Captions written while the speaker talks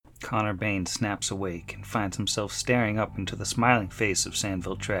Connor Bain snaps awake and finds himself staring up into the smiling face of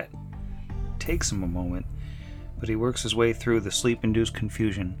Sandville Trett. It takes him a moment, but he works his way through the sleep-induced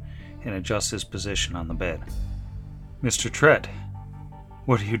confusion and adjusts his position on the bed. Mr. Trett,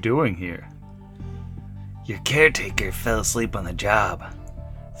 what are you doing here? Your caretaker fell asleep on the job.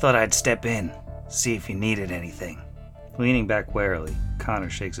 Thought I'd step in, see if you needed anything. Leaning back warily, Connor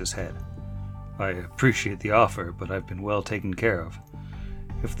shakes his head. I appreciate the offer, but I've been well taken care of.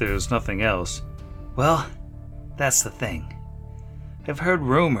 If there's nothing else... Well, that's the thing. I've heard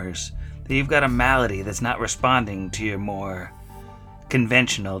rumors that you've got a malady that's not responding to your more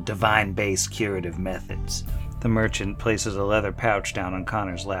conventional, divine-based curative methods. The merchant places a leather pouch down on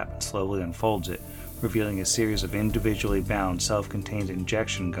Connor's lap and slowly unfolds it, revealing a series of individually bound, self-contained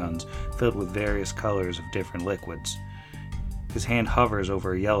injection guns filled with various colors of different liquids. His hand hovers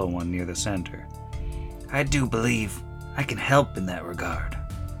over a yellow one near the center. I do believe I can help in that regard.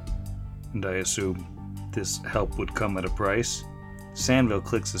 And I assume this help would come at a price? Sandville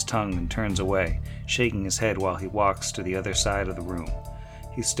clicks his tongue and turns away, shaking his head while he walks to the other side of the room.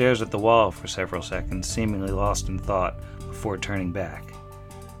 He stares at the wall for several seconds, seemingly lost in thought, before turning back.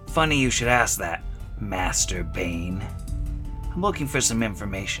 Funny you should ask that, Master Bain. I'm looking for some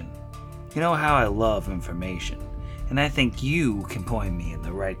information. You know how I love information, and I think you can point me in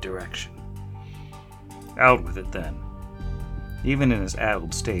the right direction. Out with it, then. Even in his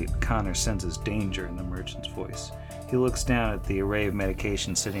addled state, Connor senses danger in the merchant's voice. He looks down at the array of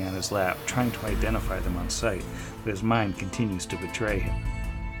medications sitting on his lap, trying to identify them on sight, but his mind continues to betray him.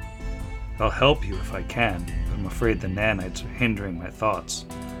 I'll help you if I can, but I'm afraid the nanites are hindering my thoughts.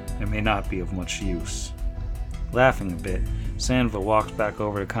 I may not be of much use. Laughing a bit, Sandville walks back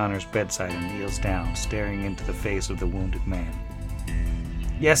over to Connor's bedside and kneels down, staring into the face of the wounded man.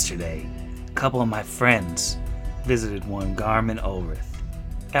 Yesterday, a couple of my friends visited one Garmin Ulrith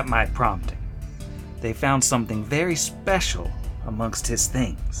at my prompting. They found something very special amongst his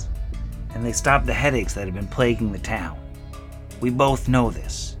things, and they stopped the headaches that had been plaguing the town. We both know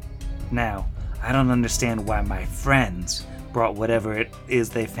this. Now, I don't understand why my friends brought whatever it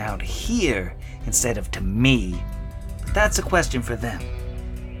is they found here instead of to me, but that's a question for them.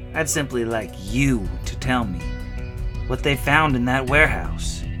 I'd simply like you to tell me what they found in that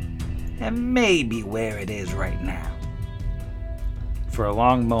warehouse, and maybe where it is right now. For a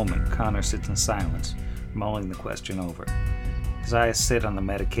long moment, Connor sits in silence, mulling the question over. His eyes sit on the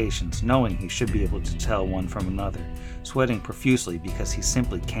medications, knowing he should be able to tell one from another, sweating profusely because he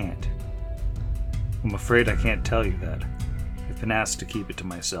simply can't. I'm afraid I can't tell you that. I've been asked to keep it to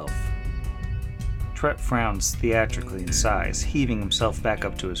myself. Trett frowns theatrically and sighs, heaving himself back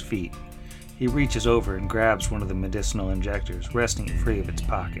up to his feet. He reaches over and grabs one of the medicinal injectors, wresting it free of its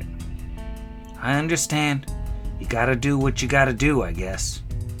pocket. I understand. You gotta do what you gotta do, I guess.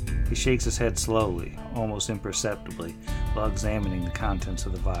 He shakes his head slowly, almost imperceptibly, while examining the contents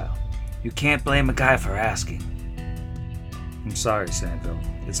of the vial. You can't blame a guy for asking. I'm sorry, Sandville.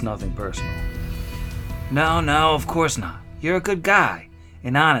 It's nothing personal. No, of course not. You're a good guy,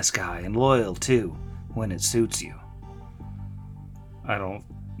 an honest guy, and loyal too, when it suits you. I don't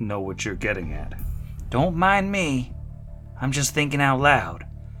know what you're getting at. Don't mind me. I'm just thinking out loud.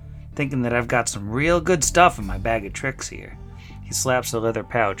 Thinking that I've got some real good stuff in my bag of tricks here. He slaps the leather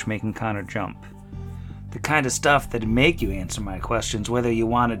pouch, making Connor jump. The kind of stuff that'd make you answer my questions whether you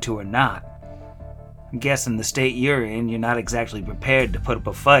wanted to or not. I'm guessing the state you're in, you're not exactly prepared to put up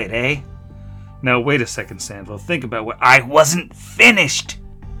a fight, eh? Now wait a second, Sandville. Think about what... I wasn't finished,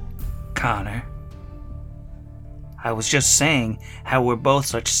 Connor. I was just saying how we're both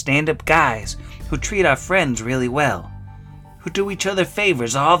such stand-up guys who treat our friends really well, who do each other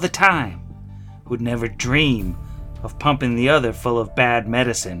favors all the time, who'd never dream of pumping the other full of bad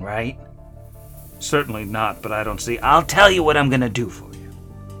medicine, right? Certainly not, but I don't see... I'll tell you what I'm gonna do for you.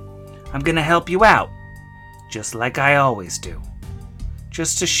 I'm gonna help you out, just like I always do.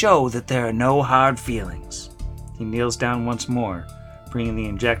 Just to show that there are no hard feelings. He kneels down once more, bringing the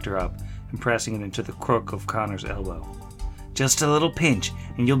injector up and pressing it into the crook of Connor's elbow. Just a little pinch,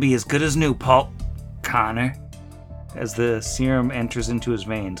 and you'll be as good as new, Connor. As the serum enters into his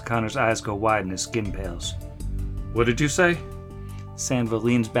veins, Connor's eyes go wide and his skin pales. What did you say? Sandville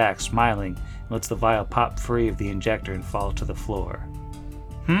leans back, smiling, and lets the vial pop free of the injector and fall to the floor.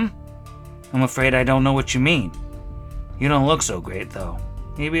 I'm afraid I don't know what you mean. You don't look so great, though.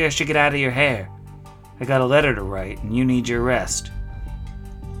 Maybe I should get out of your hair. I got a letter to write, and you need your rest.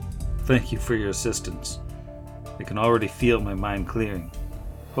 Thank you for your assistance. I can already feel my mind clearing.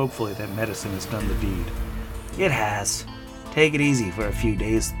 Hopefully that medicine has done the deed. It has. Take it easy for a few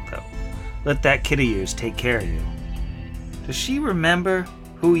days, though. Let that kid of yours take care of you. Does she remember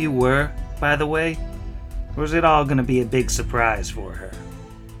who you were, by the way? Or is it all gonna be a big surprise for her?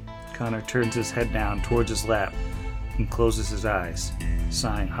 Connor turns his head down towards his lap and closes his eyes,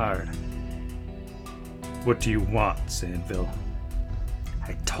 sighing hard. What do you want, Sandville?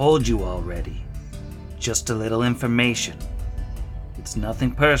 I told you already. Just a little information. It's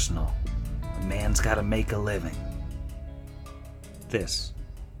nothing personal. A man's gotta make a living. This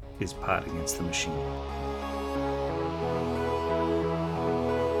is Pot Against the Machine.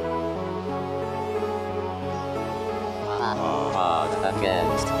 Pot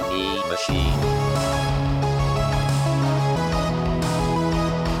Against the Machine.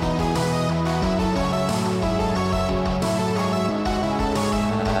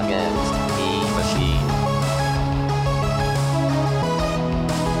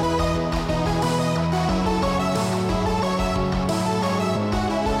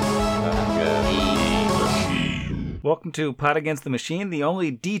 Welcome to Pot Against the Machine, the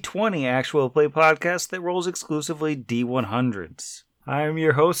only D20 actual play podcast that rolls exclusively D100s. I am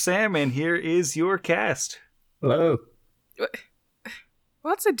your host, Sam, and here is your cast. Hello. Well,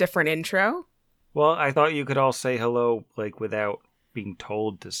 that's a different intro. Well, I thought you could all say hello, without being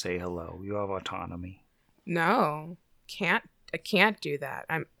told to say hello. You have autonomy. No, I can't do that.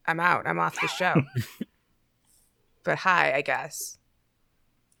 I'm out. I'm off the show. But hi, I guess.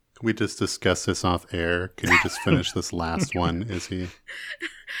 We just discussed this off air. Can you just finish this last one? Is he?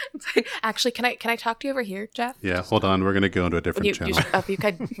 Actually, can I talk to you over here, Jeff? Yeah, hold on. We're going to go into a different channel. You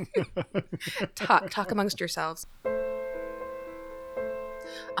could talk amongst yourselves.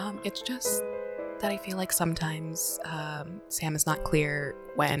 It's just that I feel like sometimes Sam is not clear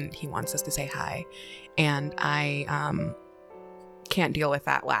when he wants us to say hi, and I can't deal with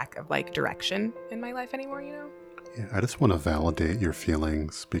that lack of direction in my life anymore. You know. Yeah, I just want to validate your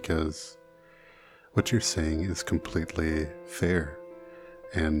feelings because what you're saying is completely fair,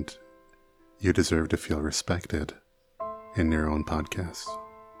 and you deserve to feel respected in your own podcast.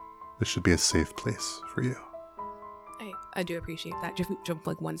 This should be a safe place for you. I do appreciate that. Just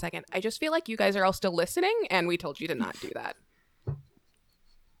 1 second. I just feel like you guys are all still listening, and we told you to not do that.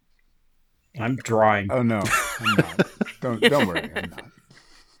 I'm drawing. Oh no, I'm not. Don't worry, I'm not.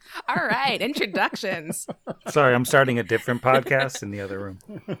 All right, introductions. Sorry, I'm starting a different podcast in the other room.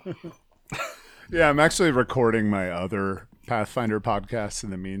 Yeah, I'm actually recording my other Pathfinder podcast in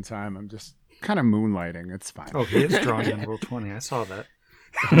the meantime. I'm just kind of moonlighting. It's fine. Oh, he is drawing on Roll20. I saw that.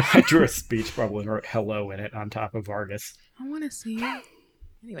 I drew a speech bubble and wrote hello in it on top of Vargas. I want to see.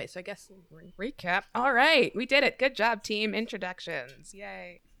 Anyway, so I guess recap. All right, we did it. Good job, team. Introductions.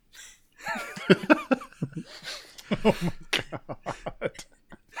 Yay. Oh my god.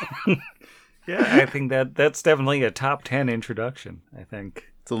 Yeah, I think that's definitely a top 10 introduction, I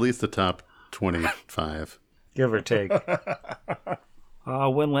think. It's at least the top 25. Give or take.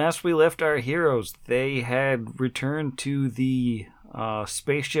 When last we left our heroes, they had returned to the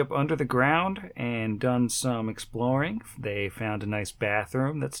spaceship under the ground and done some exploring. They found a nice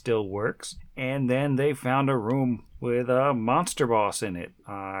bathroom that still works, and then they found a room with a monster boss in it.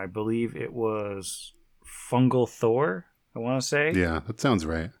 I believe it was Fungal Thor, I want to say. Yeah, that sounds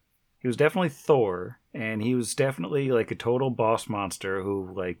right. He was definitely Thor, and he was definitely a total boss monster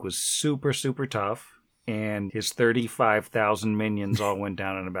who was super, super tough, and his 35,000 minions all went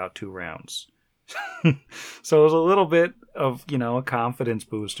down in about 2 rounds. So it was a little bit of, a confidence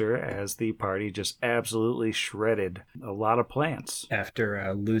booster as the party just absolutely shredded a lot of plants.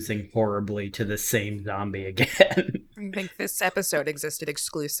 After losing horribly to the same zombie again. I think this episode existed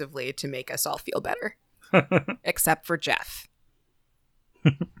exclusively to make us all feel better. Except for Jeff.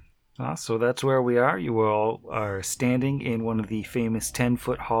 So that's where we are. You all are standing in one of the famous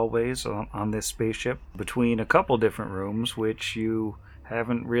 10-foot hallways on this spaceship between a couple different rooms, which you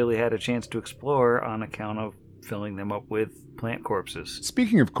haven't really had a chance to explore on account of filling them up with plant corpses.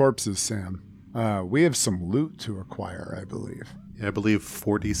 Speaking of corpses, Sam, we have some loot to acquire, I believe. Yeah, I believe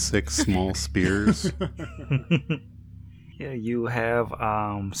 46 small spears. Yeah, you have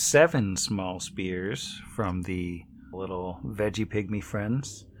 7 small spears from the little veggie pygmy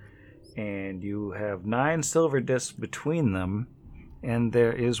friends, and you have 9 silver discs between them, and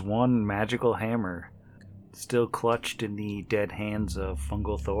there is 1 magical hammer still clutched in the dead hands of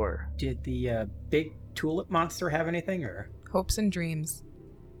Fungal Thor. Did the big tulip monster have anything, or? Hopes and dreams.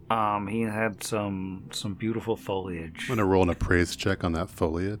 He had some beautiful foliage. I'm going to roll an appraise check on that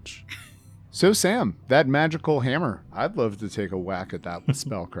foliage. So, Sam, that magical hammer. I'd love to take a whack at that with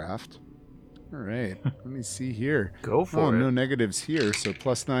spellcraft. All right, let me see here. Go for it. No negatives here, so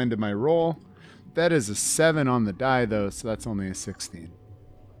 +9 to my roll. That is a 7 on the die, though, so that's only a 16.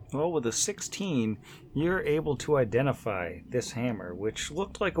 Well, with a 16, you're able to identify this hammer, which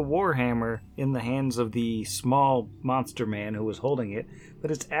looked like a war hammer in the hands of the small monster man who was holding it,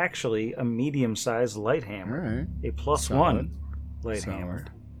 but it's actually a medium-sized light hammer. All right. A plus Solid. one light Solid. hammer.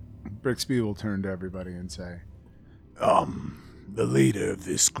 Brixby will turn to everybody and say, The leader of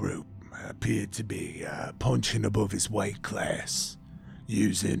this group appeared to be punching above his weight class,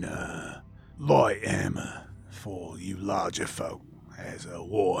 using a light hammer for you larger folk as a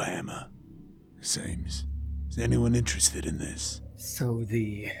war hammer, it seems. Is anyone interested in this? So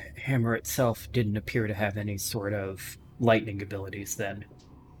the hammer itself didn't appear to have any sort of lightning abilities then.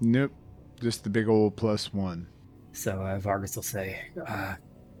 nope, just the big old +1. So Vargas will say,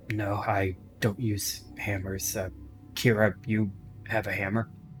 no, I don't use hammers. Kira, you have a hammer?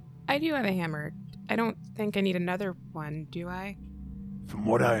 I do have a hammer. I don't think I need another one, do I? From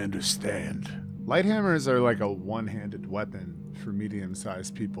what I understand, Light hammers are like a one-handed weapon for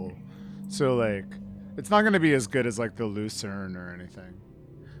medium-sized people. So, like, it's not going to be as good as, like, the Lucerne or anything.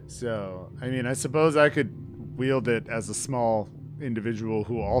 So, I mean, I suppose I could wield it as a small individual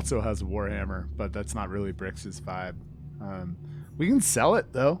who also has a warhammer, but that's not really Brix's vibe. We can sell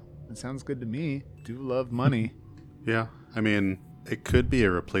it, though. It sounds good to me. Do love money. Yeah, I mean, it could be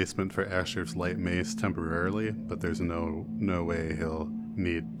a replacement for Asher's light mace temporarily, but there's no way he'll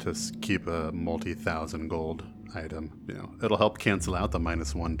need to keep a multi-thousand gold item. You know, it'll help cancel out the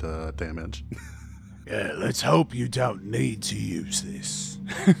 -1 to damage. yeah, let's hope you don't need to use this.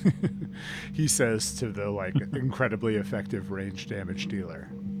 He says to the, like, incredibly effective range damage dealer.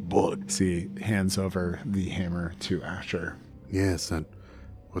 But See, hands over the hammer to Asher. Yes, that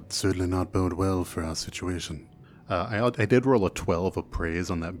would certainly not bode well for our situation. I did roll a 12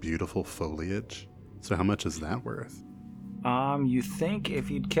 appraise on that beautiful foliage. So how much is that worth? You think if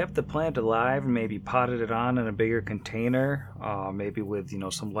you'd kept the plant alive and maybe potted it on in a bigger container, maybe with,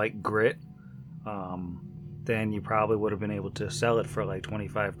 some light grit, then you probably would have been able to sell it for like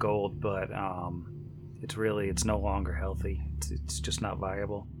 25 gold, but it's no longer healthy. It's just not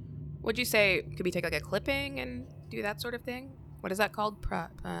viable. Would you say, could we take like a clipping and do that sort of thing? What is that called?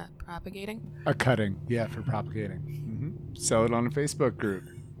 Propagating? A cutting, yeah, for propagating. Sell it on a Facebook group.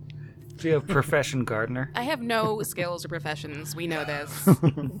 Do you have profession gardener? I have no skills or professions. We know this.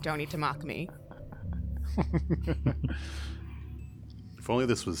 Don't need to mock me. If only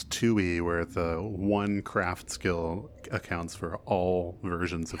this was 2E, where the one craft skill accounts for all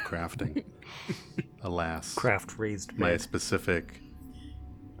versions of crafting. Alas. Craft raised My bed. specific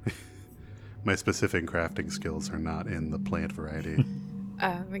crafting skills are not in the plant variety.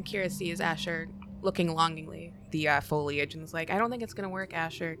 Then Kira sees Asher looking longingly at the foliage and is like, I don't think it's going to work,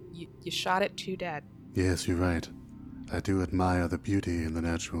 Asher. You shot it too dead. Yes, you're right. I do admire the beauty in the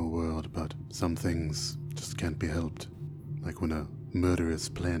natural world, but some things just can't be helped. Like when a murderous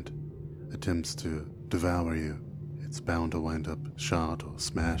plant attempts to devour you, it's bound to wind up shot or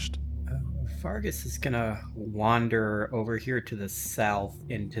smashed. Vargas is gonna wander over here to the south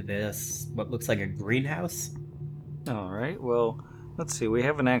into this, what looks like a greenhouse. All right, well, let's see. We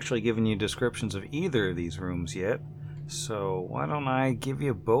haven't actually given you descriptions of either of these rooms yet, so why don't I give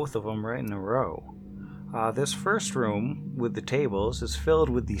you both of them right in a row? This first room, with the tables, is filled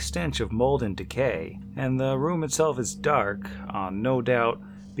with the stench of mold and decay, and the room itself is dark, no doubt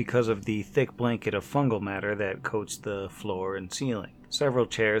because of the thick blanket of fungal matter that coats the floor and ceiling. Several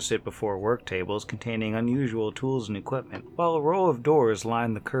chairs sit before work tables containing unusual tools and equipment, while a row of doors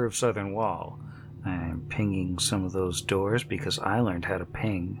line the curved southern wall. I'm pinging some of those doors because I learned how to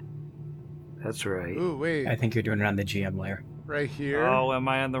ping. That's right. Ooh, wait. I think you're doing it on the GM layer. Right here. Oh, am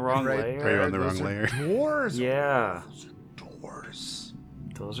I on the wrong Right layer? Are you on the Those wrong are layer? Doors. Yeah, doors.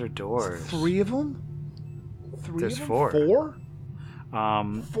 those are doors. 3 of them? There's 4. 4?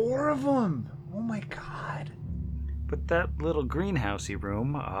 4 of them. Oh my god. But that little greenhousey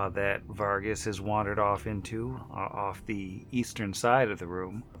room that Vargas has wandered off into, off the eastern side of the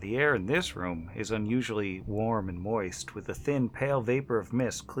room, the air in this room is unusually warm and moist, with a thin, pale vapor of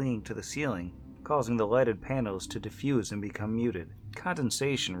mist clinging to the ceiling, causing the lighted panels to diffuse and become muted.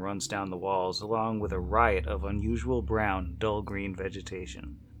 Condensation runs down the walls, along with a riot of unusual brown, dull green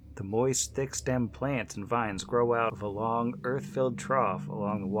vegetation. The moist, thick-stemmed plants and vines grow out of a long, earth-filled trough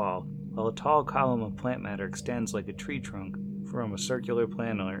along the wall, while a tall column of plant matter extends like a tree trunk from a circular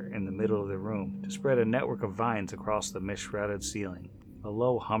planilar in the middle of the room to spread a network of vines across the mist-shrouded ceiling. A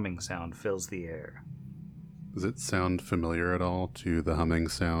low humming sound fills the air. Does it sound familiar at all to the humming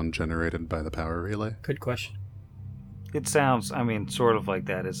sound generated by the power relay? Good question. It sounds, sort of like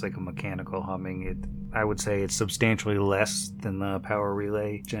that. It's like a mechanical humming. I would say it's substantially less than the power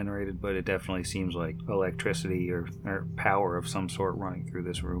relay generated, but it definitely seems like electricity or power of some sort running through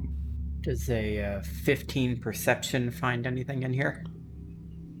this room. Does a 15 perception find anything in here?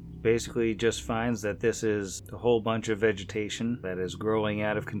 Basically just finds that this is a whole bunch of vegetation that is growing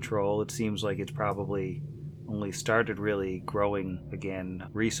out of control. It seems like it's probably only started really growing again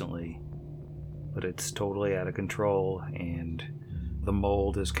recently, but it's totally out of control, and the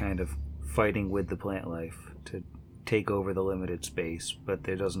mold is kind of fighting with the plant life to take over the limited space, but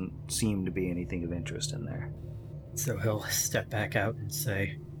there doesn't seem to be anything of interest in there. So he'll step back out and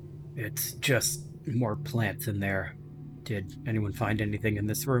say, "It's just more plants in there. Did anyone find anything in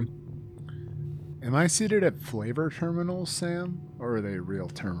this room?" Am I seated at flavor terminals, Sam? Or are they real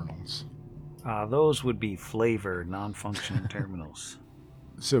terminals? Those would be flavor, non-functioning terminals.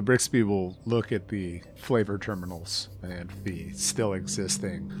 So Brixby will look at the flavor terminals and the still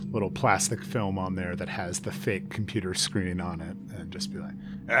existing little plastic film on there that has the fake computer screen on it and just be like,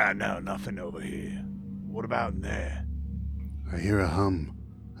 No, nothing over here. What about in there? I hear a hum.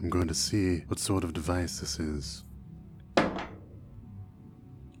 I'm going to see what sort of device this is.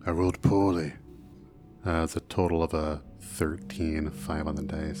 I rolled poorly. It's a total of a 13, 5 on the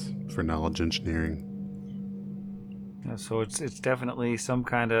dice for knowledge engineering. Yeah, so it's definitely some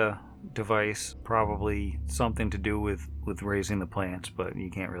kind of device, probably something to do with raising the plants, but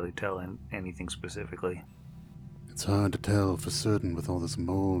you can't really tell anything specifically. It's hard to tell for certain with all this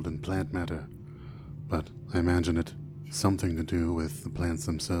mold and plant matter, but I imagine it something to do with the plants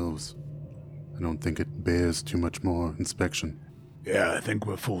themselves. I don't think it bears too much more inspection. Yeah, I think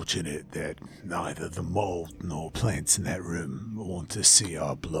we're fortunate that neither the mold nor plants in that room want to see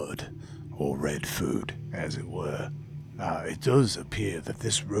our blood, or red food, as it were. It does appear that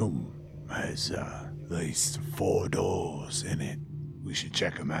this room has at least 4 doors in it. We should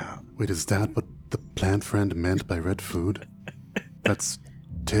check them out. Wait, is that what the plant friend meant by red food? That's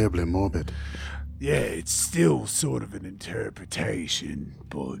terribly morbid. Yeah, it's still sort of an interpretation,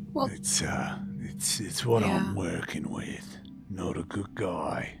 but it's what I'm working with. Not a good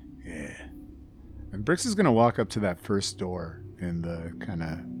guy, yeah. And Brix is going to walk up to that first door in the kind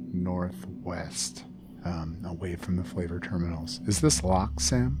of northwest, away from the flavor terminals. Is this locked,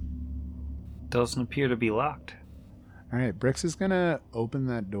 Sam? Doesn't appear to be locked. All right, Brix is going to open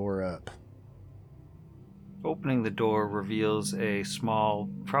that door up. Opening the door reveals a small,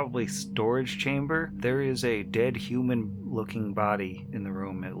 probably storage chamber. There is a dead human-looking body in the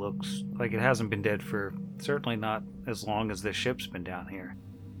room. It looks like it hasn't been dead for certainly not as long as the ship's been down here.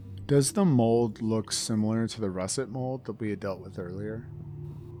 Does the mold look similar to the russet mold that we had dealt with earlier?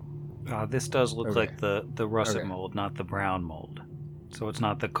 This does look Okay. like the russet Okay. mold, not the brown mold. So it's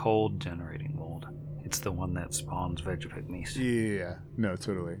not the cold-generating mold. It's the one that spawns Vegapygmies. Yeah, no,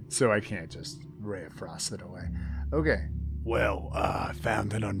 totally. So I can't just ray of frost it away. Okay. Well, I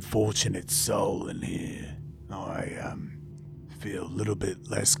found an unfortunate soul in here. I feel a little bit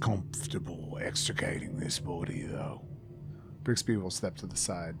less comfortable extricating this body, though. Brixby will step to the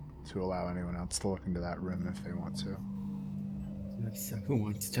side to allow anyone else to look into that room if they want to. So who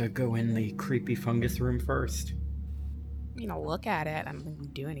wants to go in the creepy fungus room first? Look at it. I don't think we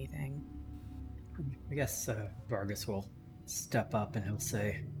do anything. I guess Vargas will step up and he'll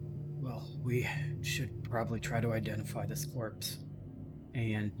say, "Well, we should probably try to identify this corpse."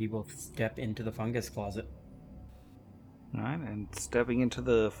 And he will step into the fungus closet. Alright, and stepping into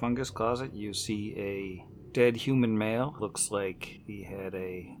the fungus closet, you see a dead human male. Looks like he had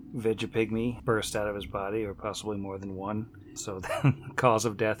a Vegapygmy burst out of his body, or possibly more than one. So the cause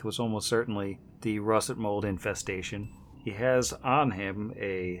of death was almost certainly the russet mold infestation. He has on him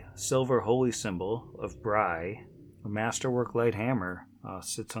a silver holy symbol of Bry. A masterwork light hammer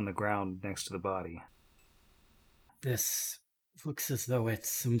sits on the ground next to the body. This looks as though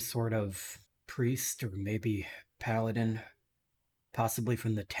it's some sort of priest or maybe paladin, possibly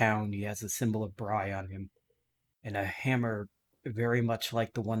from the town. He has a symbol of Bry on him, and a hammer very much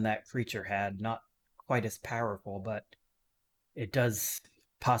like the one that creature had, not quite as powerful, but it does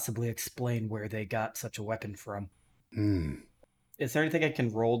possibly explain where they got such a weapon from. Is there anything I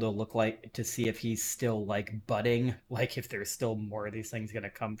can roll to see if he's still budding? Like if there's still more of these things gonna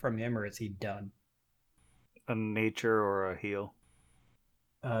come from him, or is he done? A nature or a heal?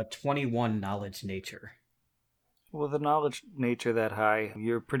 21 knowledge nature. With a knowledge nature that high,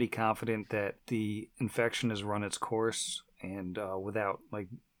 you're pretty confident that the infection has run its course, and without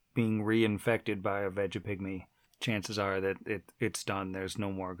being reinfected by a Vegapygmy, chances are that it's done. There's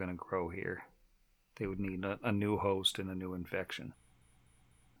no more going to grow here. They would need a new host and a new infection.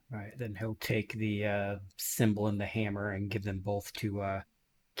 All right, then he'll take the symbol and the hammer and give them both to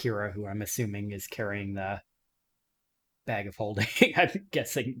Kira, who I'm assuming is carrying the bag of holding. I'm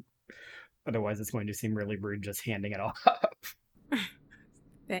guessing. Otherwise, it's going to seem really rude just handing it off.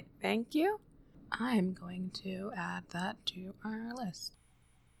 Thank you. I'm going to add that to our list.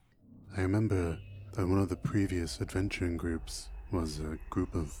 I remember that one of the previous adventuring groups was a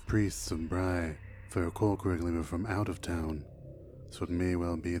group of priests of Bry. If I recall correctly, we're from out of town, so it may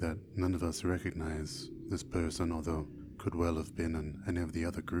well be that none of us recognize this person, although could well have been in any of the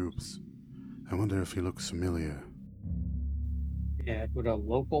other groups. I wonder if he looks familiar. Yeah, would a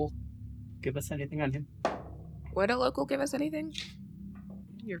local give us anything on him? Would a local give us anything?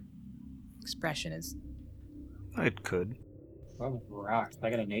 Your expression is... It could. Oh, rocks. I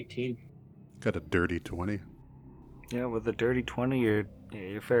got an 18. Got a dirty 20. Yeah, with a dirty 20,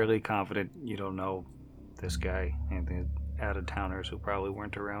 you're fairly confident you don't know this guy. And the out-of-towners who probably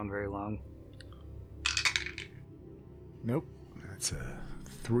weren't around very long. Nope. That's a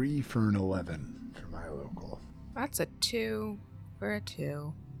 3 for an 11 for my local. That's a 2 for a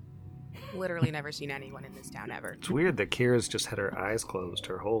 2. Literally never seen anyone in this town ever. It's weird that Kira's just had her eyes closed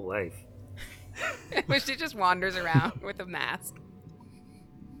her whole life. But she just wanders around with a mask.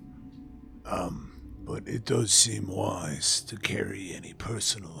 But it does seem wise to carry any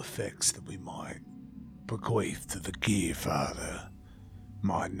personal effects that we might bequeath to the Gear Father.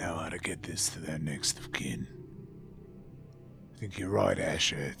 Might know how to get this to their next of kin. I think you're right,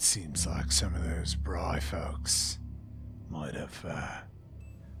 Asher. It seems like some of those Bry folks might have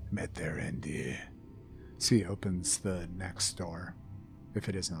met their end here. So he opens the next door. If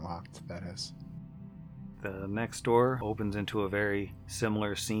it isn't locked, that is. The next door opens into a very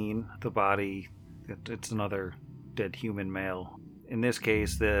similar scene. The body, it's another dead human male. In this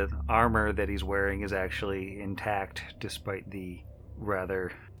case, the armor that he's wearing is actually intact despite the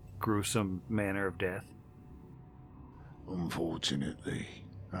rather gruesome manner of death. Unfortunately,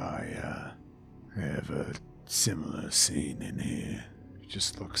 I have a similar scene in here. He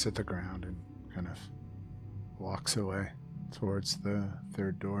just looks at the ground and kind of walks away towards the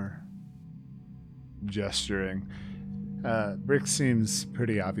third door, gesturing. Brick seems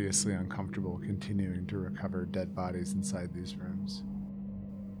pretty obviously uncomfortable continuing to recover dead bodies inside these rooms.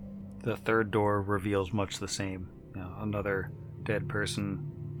 The third door reveals much the same. Another dead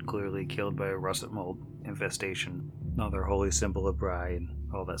person, clearly killed by a russet mold infestation. Another holy symbol of Bry and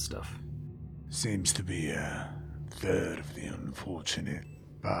all that stuff. Seems to be a third of the unfortunate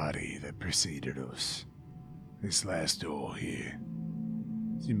body that preceded us. This last door here.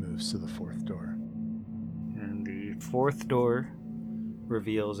 He moves to the fourth door. And the fourth door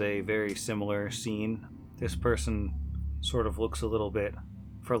reveals a very similar scene. This person sort of looks a little bit,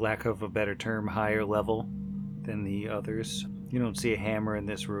 for lack of a better term, higher level than the others. You don't see a hammer in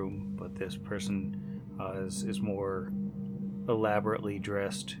this room, but this person is more elaborately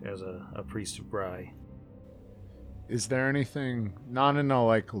dressed as a priest of Bry. Is there anything, not in a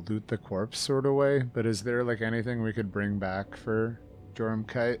loot the corpse sort of way, but is there anything we could bring back for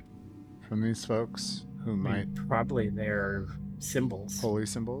Jormkite from these folks who might... Probably their symbols. Holy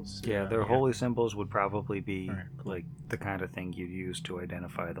symbols? Yeah, their holy symbols would probably be All right, cool. the kind of thing you'd use to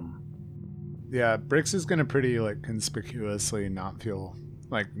identify them. Yeah, Brix is gonna pretty conspicuously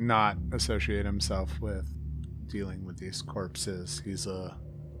not associate himself with dealing with these corpses. He's a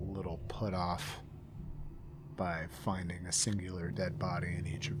little put off by finding a singular dead body in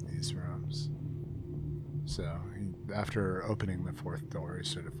each of these rooms. So, after opening the fourth door, he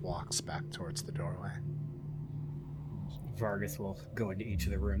sort of walks back towards the doorway. Vargas will go into each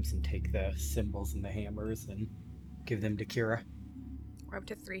of the rooms and take the symbols and the hammers and give them to Kira. We're up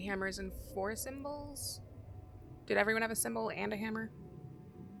to 3 hammers and 4 symbols. Did everyone have a symbol and a hammer?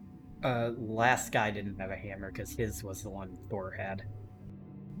 Last guy didn't have a hammer because his was the one Thor had.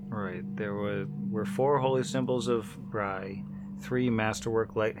 Right, there were 4 holy symbols of Bry, 3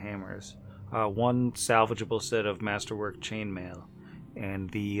 masterwork light hammers, 1 salvageable set of masterwork chainmail, and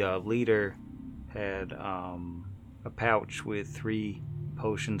the leader had a pouch with 3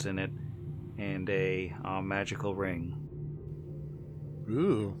 potions in it and a magical ring.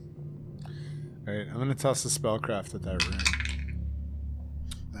 Ooh. Alright, I'm gonna toss a spellcraft at that ring.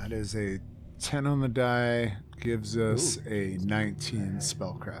 That is a 10 on the die, gives us a 19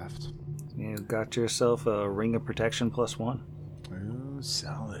 spellcraft. You got yourself a ring of protection +1. Ooh,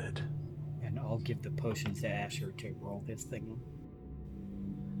 solid. And I'll give the potions to Asher to roll his thing.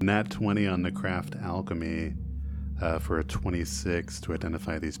 Nat 20 on the craft alchemy for a 26 to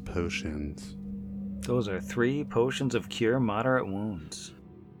identify these potions. Those are 3 potions of cure moderate wounds.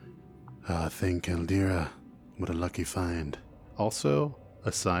 Thank Eldira. What a lucky find. Also,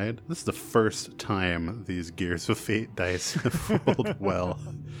 aside, this is the first time these Gears of Fate dice have rolled well.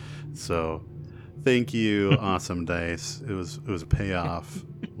 So, thank you, awesome dice. It was a payoff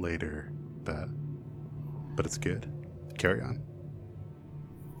later, but it's good. Carry on.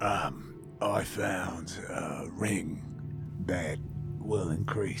 I found a ring that will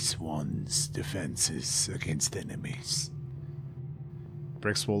increase one's defenses against enemies.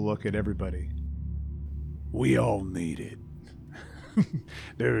 Brix will look at everybody. We all need it.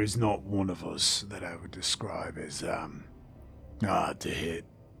 There is not one of us that I would describe as hard to hit.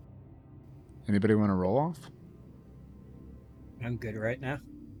 Anybody want to roll off? I'm good right now.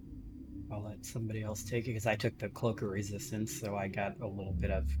 I'll let somebody else take it because I took the Cloak of Resistance, so I got a little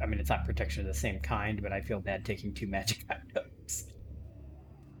bit of... I mean, it's not protection of the same kind, but I feel bad taking 2 magic items.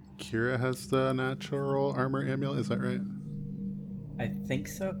 Kira has the natural armor amulet, is that right? I think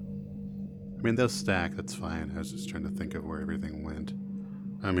so. I mean, they'll stack, that's fine. I was just trying to think of where everything went.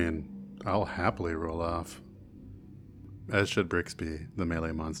 I mean, I'll happily roll off. As should Brixby, the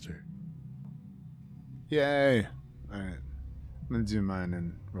melee monster. Yay! Alright. I'm gonna do mine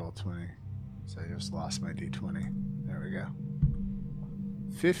and roll 20. So I just lost my d20. There we go.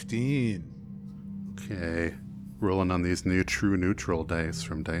 15. Okay. Rolling on these new true neutral dice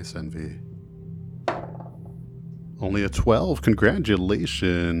from Dice Envy. Only a 12.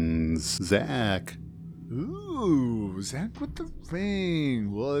 Congratulations, Zach. Ooh, Zach with the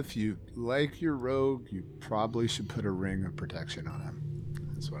ring. Well, if you like your rogue, you probably should put a ring of protection on him.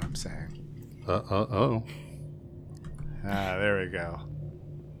 That's what I'm saying. Oh. Ah, there we go.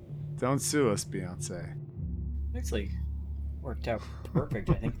 Don't sue us, Beyonce. Actually, worked out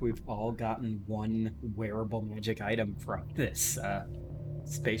perfect. I think we've all gotten one wearable magic item from this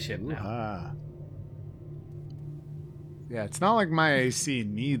spaceship now. Ah. Yeah, it's not like my AC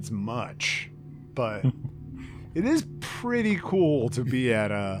needs much, but it is pretty cool to be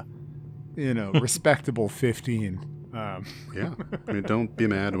at a, respectable 15. Yeah. I mean, don't be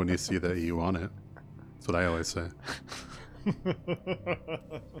mad when you see that you want it. That's what I always say.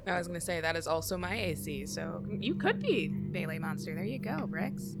 I was gonna say that is also my AC, so you could be melee monster. There you go,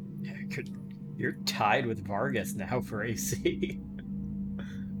 Brix. You're tied with Vargas now for AC.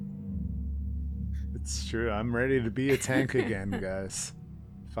 It's true. I'm ready to be a tank again, guys.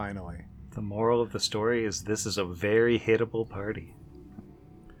 Finally. The moral of the story is this is a very hittable party.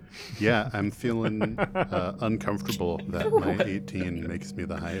 Yeah, I'm feeling uncomfortable that my 18 makes me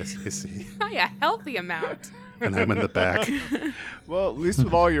the highest AC. By a healthy amount. And I'm in the back. Well, at least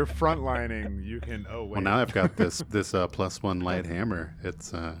with all your frontlining, you can... Oh, wait. Well, now I've got this +1 light hammer.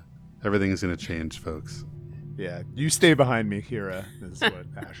 It's everything's going to change, folks. Yeah, you stay behind me, Kira. This is what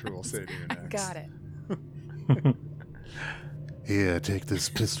Asher will say to you next. Got it. Here, take this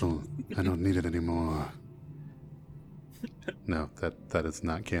pistol. I don't need it anymore. No, that is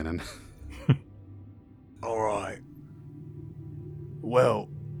not canon. All right. Well,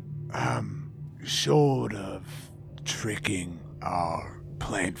 short of tricking our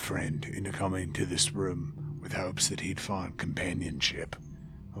plant friend into coming to this room with hopes that he'd find companionship,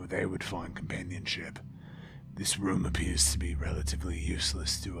 or they would find companionship, this room appears to be relatively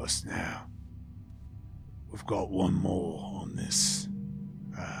useless to us now. We've got one more on this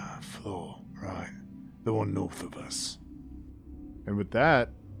floor, right? The one north of us. And with that,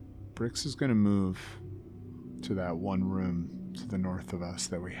 Brix is going to move to that one room to the north of us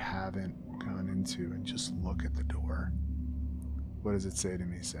that we haven't gone into and just look at the door. What does it say to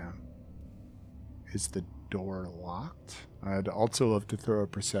me, Sam? Is the door locked? I'd also love to throw a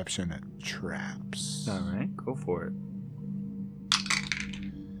perception at traps. All right, go for it.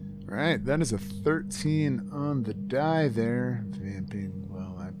 All right, that is a 13 on the die there. Vamping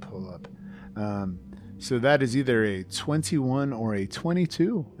while I pull up. So that is either a 21 or a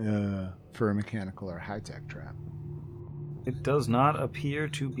 22 for a mechanical or high-tech trap. It does not appear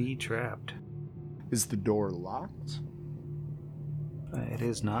to be trapped. Is the door locked? It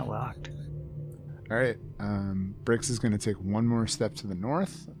is not locked. All right. Brix is going to take one more step to the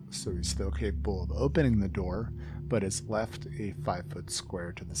north, so he's still capable of opening the door, but has left a 5-foot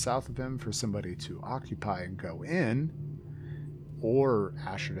square to the south of him for somebody to occupy and go in, or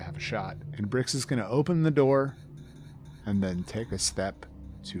Asher to have a shot. And Brix is going to open the door and then take a step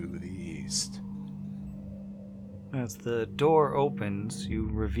to the east. As the door opens, you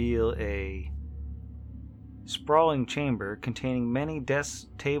reveal a sprawling chamber containing many desks,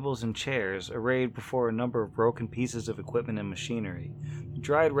 tables, and chairs arrayed before a number of broken pieces of equipment and machinery. The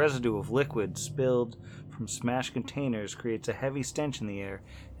dried residue of liquid spilled from smashed containers creates a heavy stench in the air,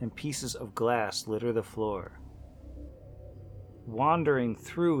 and pieces of glass litter the floor. Wandering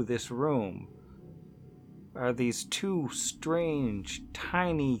through this room are these two strange,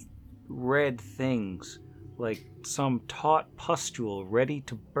 tiny red things, like some taut pustule ready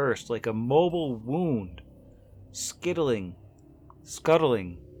to burst, like a mobile wound, scuttling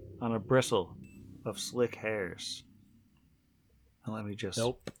on a bristle of slick hairs. Now let me just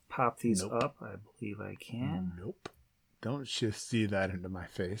pop these up. I believe I can. Nope. Don't just see that into my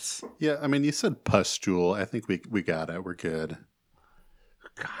face. Yeah, I mean, you said pustule. I think we got it. We're good.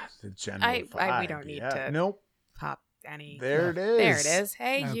 God, the general vibe. We don't need to Nope. pop any. There it is. There it is.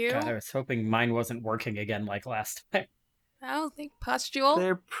 Hey, Oh, you. God, I was hoping mine wasn't working again like last time. Oh, think pustule.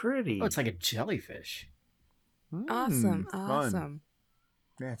 They're pretty. Oh, it's like a jellyfish. Awesome. Fun. Awesome.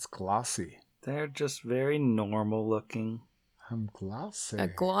 Yeah, it's glossy. They're just very normal looking. I'm glossy. A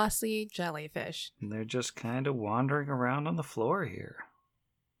glossy jellyfish. And they're just kind of wandering around on the floor here.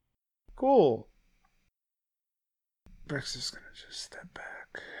 Cool. Brix is going to just step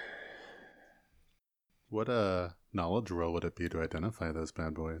back. What knowledge roll would it be to identify those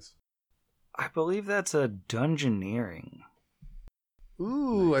bad boys? I believe that's a dungeoneering.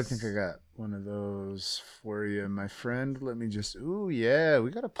 Ooh, Nice. I think I got one of those for you, my friend. Let me just... Ooh, yeah,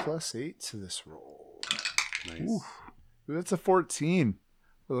 we got a +8 to this roll. Nice. Ooh, that's a 14.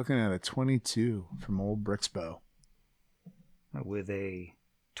 We're looking at a 22 from old Brixbo. With a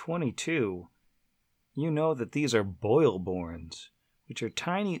 22, you know that these are boilborns, which are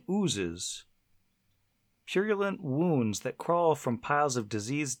tiny oozes, purulent wounds that crawl from piles of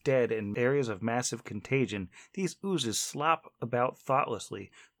diseased dead in areas of massive contagion. These oozes slop about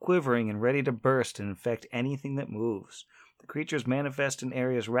thoughtlessly, quivering and ready to burst and infect anything that moves. The creatures manifest in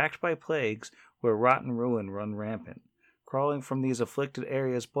areas racked by plagues where rot and ruin run rampant. Crawling from these afflicted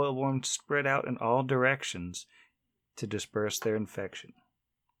areas, boilworms spread out in all directions to disperse their infection.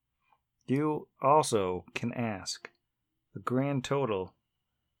 You also can ask a grand total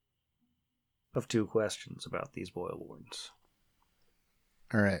of 2 questions about these boilworms.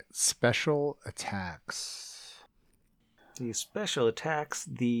 All right, special attacks. The special attacks,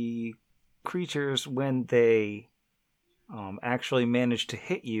 the creatures, when they actually manage to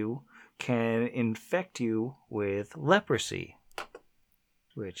hit you, can infect you with leprosy,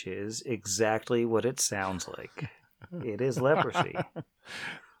 which is exactly what it sounds like. It is leprosy.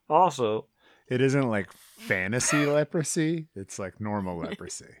 Also, It isn't like fantasy leprosy. It's like normal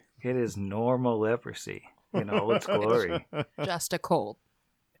leprosy. it is normal leprosy in all its glory. Just a cold.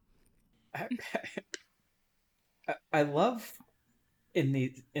 I love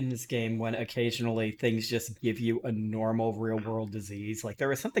in this game when occasionally things just give you a normal real world disease. Like there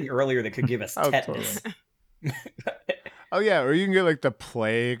was something earlier that could give us Oh, tetanus. Oh, yeah, or you can get like the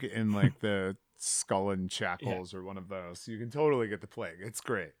plague in like the Skull and Shackles or one of those. You can totally get the plague. It's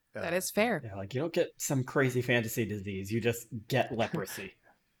great. That is fair. Yeah, like you don't get some crazy fantasy disease. You just get leprosy.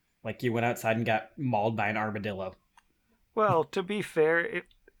 Like you went outside and got mauled by an armadillo. Well, to be fair,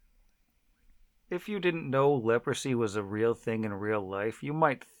 if you didn't know leprosy was a real thing in real life, you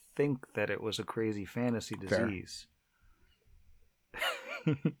might think that it was a crazy fantasy Fair. disease.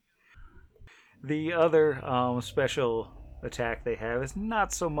 The other special attack they have is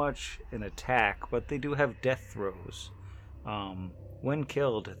not so much an attack, but they do have death throws. When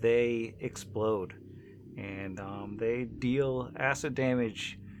killed, they explode, and they deal acid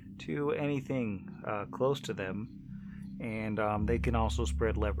damage to anything close to them, and they can also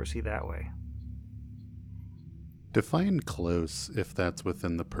spread leprosy that way. Define close if that's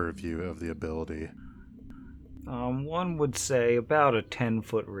within the purview of the ability. One would say about a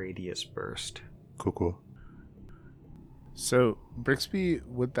 10-foot radius burst. Cool. So Brixby,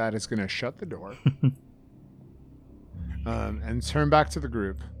 with that, is going to shut the door and turn back to the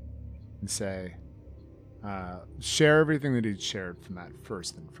group and say, share everything that he shared from that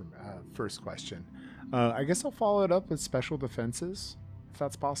first question. I guess I'll follow it up with special defenses, if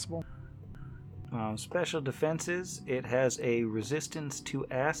that's possible. Special defenses, it has a resistance to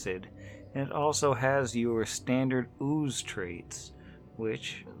acid, and it also has your standard ooze traits,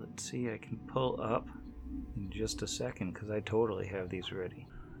 which, let's see, I can pull up in just a second, because I totally have these ready.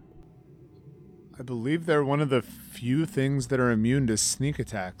 I believe they're one of the few things that are immune to sneak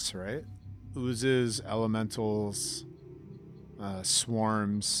attacks, right? Oozes, elementals,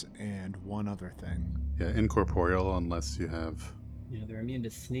 swarms, and one other thing. Yeah, incorporeal unless you have... Yeah, they're immune to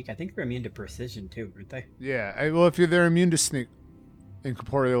sneak. I think they're immune to precision too, aren't they? Yeah, well, if they're immune to sneak,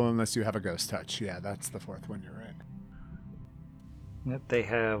 incorporeal unless you have a ghost touch. Yeah, that's the fourth one. You're right. Yep, they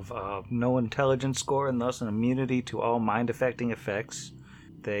have no intelligence score and thus an immunity to all mind-affecting effects.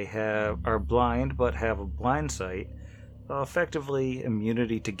 They are blind but have a blind sight. Effectively,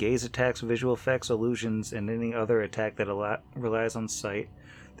 immunity to gaze attacks, visual effects, illusions, and any other attack that relies on sight.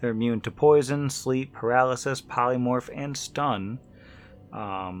 They're immune to poison, sleep, paralysis, polymorph, and stun.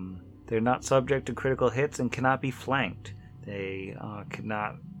 They're not subject to critical hits and cannot be flanked. They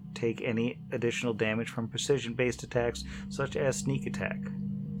cannot take any additional damage from precision-based attacks, such as sneak attack.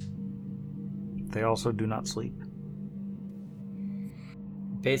 They also do not sleep.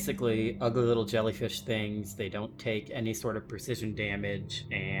 Basically, ugly little jellyfish things. They don't take any sort of precision damage,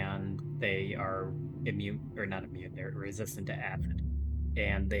 and they are immune, or not immune, they're resistant to acid.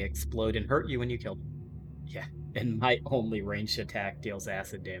 And they explode and hurt you when you kill them. Yeah, and my only ranged attack deals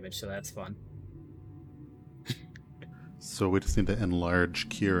acid damage, so that's fun. So we just need to enlarge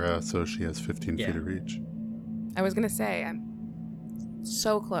Kira so she has 15 feet of reach. I was going to say, I'm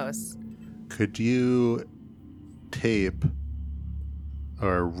so close. Could you tape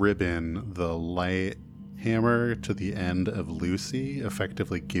or ribbon the light hammer to the end of Lucy,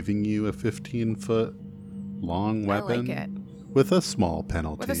 effectively giving you a 15-foot long weapon? I like it. With a small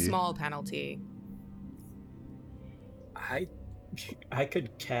penalty. With a small penalty. I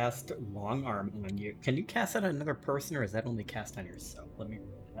could cast Long Arm on you. Can you cast that on another person, or is that only cast on yourself? Let me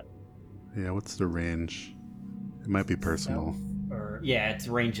read that. Yeah, what's the range? It might be personal. Its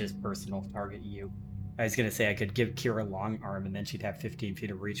range is personal. Target you. I was gonna say I could give Kira Long Arm, and then she'd have 15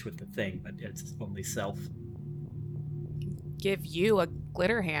 feet of reach with the thing, but it's only self. Give you a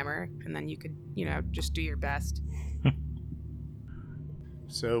glitter hammer, and then you could, just do your best.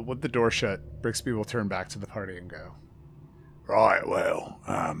 So with the door shut, Brixby will turn back to the party and go, Right, well,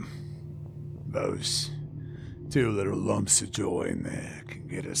 those two little lumps of joy in there can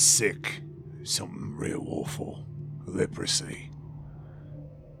get us sick. Something real awful. Leprosy.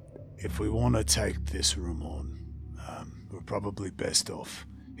 If we want to take this room on, we're probably best off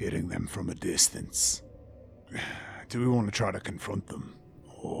hitting them from a distance. Do we want to try to confront them?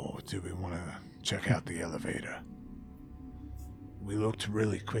 Or do we want to check out the elevator? We looked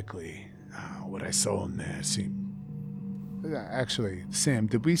really quickly. What I saw in there seemed... Actually, Sam,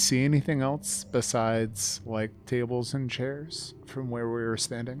 did we see anything else besides, tables and chairs from where we were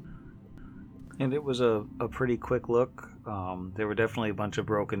standing? And it was a pretty quick look. There were definitely a bunch of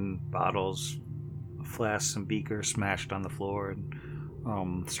broken bottles, flasks and beakers smashed on the floor,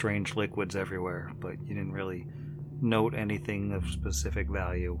 and strange liquids everywhere, but you didn't really note anything of specific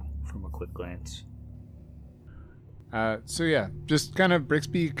value from a quick glance. Just kind of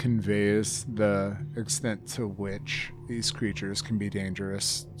Brixby conveys the extent to which these creatures can be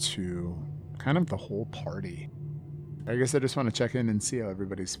dangerous to kind of the whole party. I guess I just want to check in and see how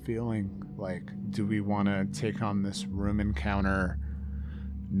everybody's feeling. Do we want to take on this room encounter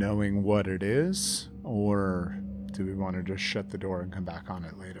knowing what it is, or do we want to just shut the door and come back on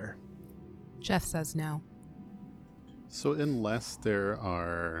it later? Jeff says no. So unless there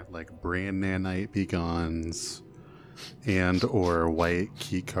are, brand nanite begons and or white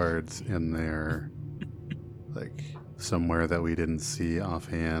key cards in there, somewhere that we didn't see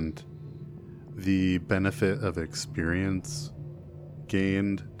offhand, the benefit of experience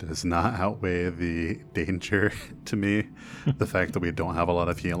gained does not outweigh the danger to me. The fact that we don't have a lot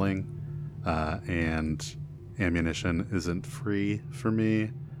of healing and ammunition isn't free for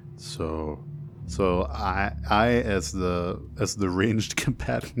me. So I as the ranged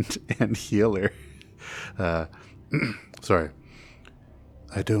combatant and healer, sorry,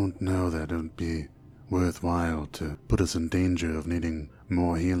 I don't know that it would be worthwhile to put us in danger of needing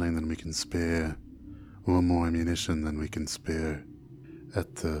more healing than we can spare, or more ammunition than we can spare,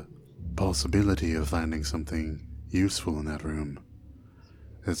 at the possibility of finding something useful in that room.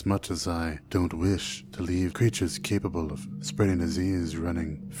 As much as I don't wish to leave creatures capable of spreading disease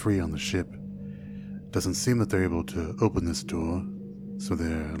running free on the ship, it doesn't seem that they're able to open this door, so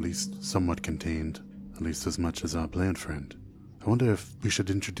they're at least somewhat contained, at least as much as our plant friend. I wonder if we should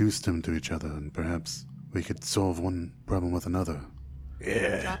introduce them to each other, and perhaps we could solve one problem with another.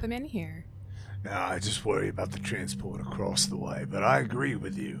 Yeah. Drop him in here. No, I just worry about the transport across the way, but I agree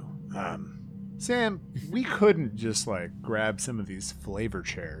with you. Sam, we couldn't just, grab some of these flavor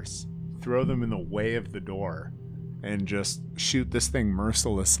chairs, throw them in the way of the door, and just shoot this thing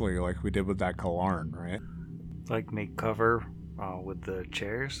mercilessly like we did with that Kalarn, right? Make cover with the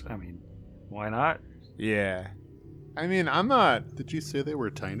chairs? I mean, why not? Yeah. I mean, I'm not... Did you say they were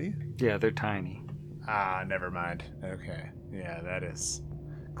tiny? Yeah, they're tiny. Never mind. Okay. Yeah, that is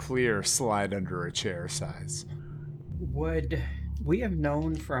clear slide under a chair size. Would we have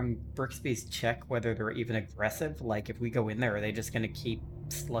known from Brixby's check whether they're even aggressive? If we go in there, are they just going to keep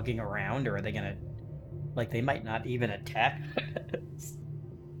slugging around, or are they going to... they might not even attack?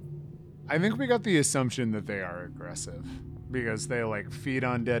 I think we got the assumption that they are aggressive, because they, feed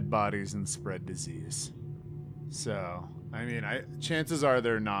on dead bodies and spread disease. So, I mean, chances are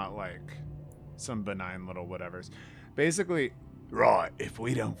they're not like some benign little whatevers. Basically, Right, if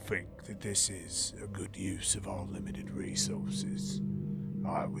we don't think that this is a good use of our limited resources,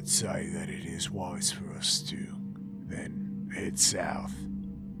 I would say that it is wise for us to then head south.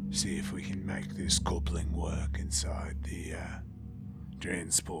 See if we can make this coupling work inside the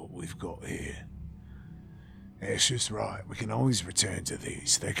transport we've got here. Asher's right, we can always return to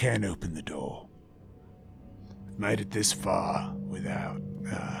these. They can open the door. We've made it this far without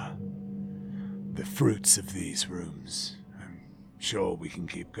the fruits of these rooms. I'm sure we can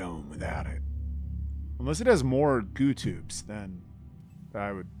keep going without it. unless it has more goo tubes, then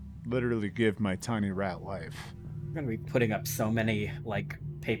I would literally give my tiny rat life. We're gonna be putting up so many like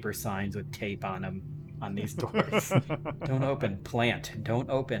paper signs with tape on them on these doors. Don't open. Plant. Don't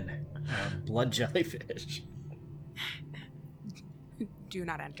open. Blood jellyfish. Do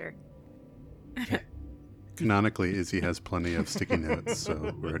not enter. Canonically, Izzy has plenty of sticky notes,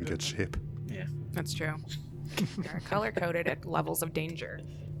 so we're in good shape. Yeah. That's true. They're color coded at levels of danger.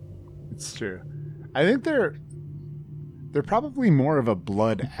 It's true. I think they're probably more of a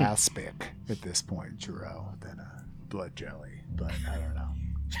blood aspic at this point, Jiro, than a blood jelly. But I don't know.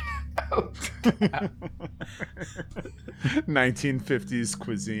 1950s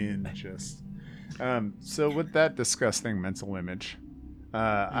cuisine, just. So with that disgusting mental image,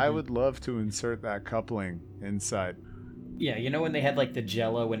 I would love to insert that coupling inside. Yeah, you know when they had like the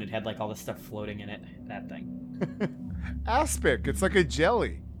Jello when it had like all the stuff floating in it? That thing. Aspic, it's like a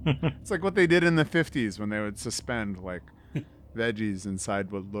jelly. It's like what they did in the 50s when they would suspend like veggies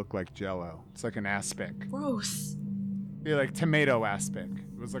inside what looked like Jello. It's like an aspic. Gross. Yeah, like tomato aspic.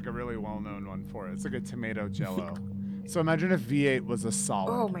 It was like a really well-known one for it. It's like a tomato Jello. So imagine if V8 was a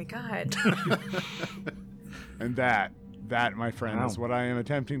solid. Oh my god. And that, my friend, is Wow. what I am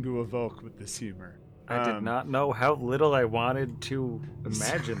attempting to evoke with this humor. I did not know how little I wanted to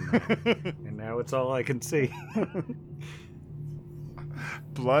imagine that. And now it's all I can see.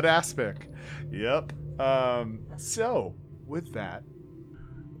 Blood aspic. Yep. So, with that,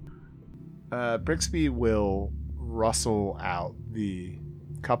 Brixby will rustle out the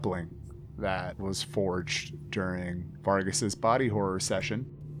coupling that was forged during Vargas's body horror session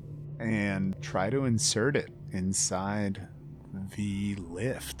and try to insert it inside the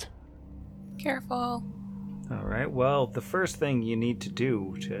lift. Careful. All right, well, the first thing you need to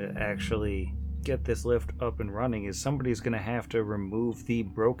do to actually get this lift up and running is somebody's going to have to remove the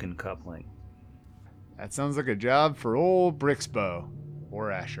broken coupling. That sounds like a job for old Brixbo or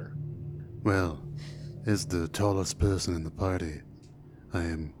Asher. Well, as the tallest person in the party, I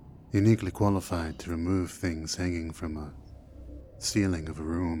am uniquely qualified to remove things hanging from a ceiling of a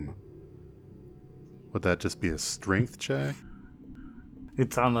room. Would that just be a strength check?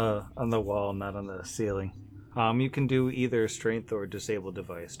 It's on the wall, not on the ceiling. You can do either strength or disable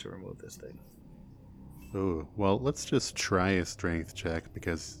device to remove this thing. Oh, well, let's just try a strength check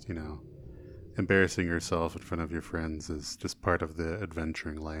because, embarrassing yourself in front of your friends is just part of the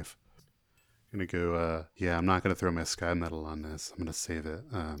adventuring life. I'm gonna go, I'm not gonna throw my sky medal on this. I'm gonna save it.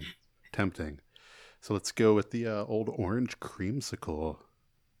 Tempting. So let's go with the old orange creamsicle.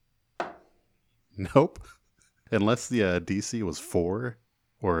 Nope. Unless the DC was 4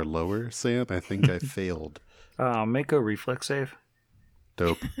 or lower, Sam, I think I failed. Make a reflex save.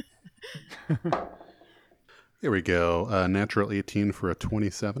 Dope. Here we go. Natural 18 for a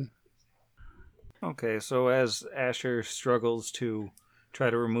 27. Okay, so as Asher struggles to try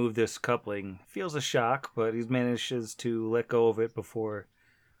to remove this coupling, feels a shock, but he manages to let go of it before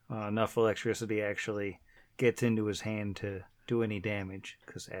enough electricity actually gets into his hand to do any damage,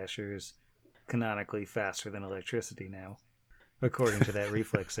 because Asher is canonically faster than electricity now, according to that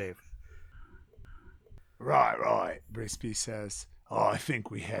reflex save. Right, Brisby says. Oh, I think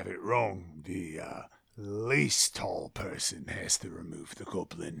we have it wrong. The least tall person has to remove the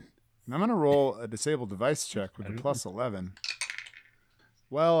coupling. And I'm going to roll a disable device check with a plus 11.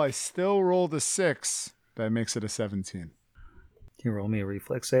 Well, I still rolled a 6. That makes it a 17. Can you roll me a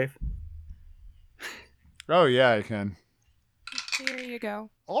reflex save? Oh, yeah, I can. Here you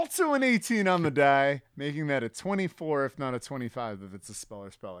go. Also an 18 on the die, making that a 24, if not a 25, if it's a spell or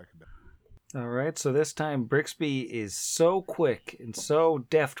spell I could do. All right, so this time Brixby is so quick and so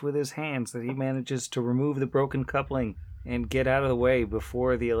deft with his hands that he manages to remove the broken coupling and get out of the way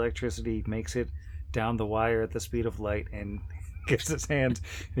before the electricity makes it down the wire at the speed of light and gives his hand.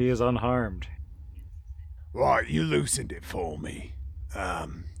 He is unharmed. Right, you loosened it for me.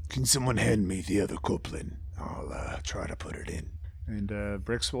 Can someone hand me the other coupling? I'll try to put it in. And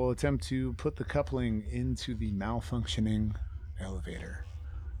Brix will attempt to put the coupling into the malfunctioning elevator.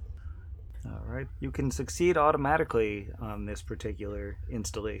 All right. You can succeed automatically on this particular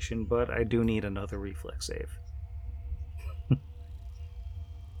installation, but I do need another reflex save.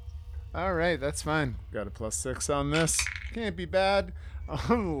 All right, that's fine. Got a +6 on this. Can't be bad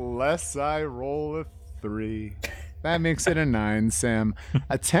unless I roll a 3. That makes it a 9, Sam.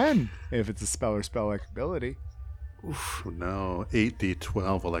 A 10 if it's a spell or spell-like ability. Oof, no.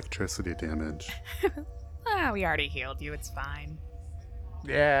 8d12 electricity damage. We already healed you. It's fine.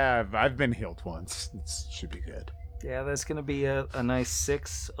 Yeah, I've been healed once. It should be good. Yeah, that's going to be a nice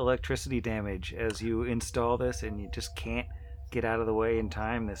 6 electricity damage as you install this, and you just can't get out of the way in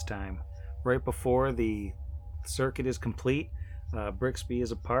time this time. Right before the circuit is complete, Brixby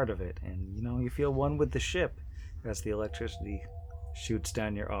is a part of it, and you feel one with the ship as the electricity shoots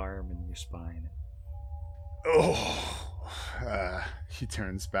down your arm and your spine. He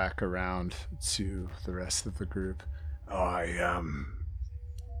turns back around to the rest of the group. I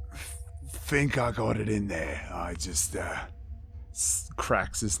think I got it in there. I just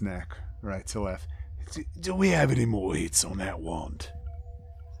Cracks his neck right to left. do we have any more hits on that wand?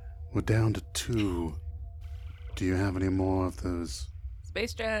 We're down to 2. Do you have any more of those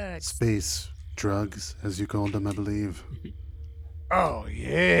Space drugs. space drugs, as you called them, I believe? Oh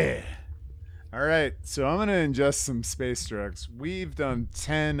yeah. All right, so I'm going to ingest some space drugs. We've done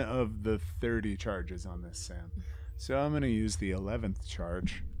 10 of the 30 charges on this, Sam. So I'm going to use the 11th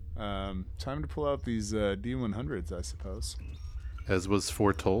charge. Time to pull out these D100s, I suppose. As was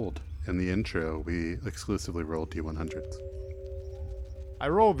foretold in the intro, we exclusively roll D100s. I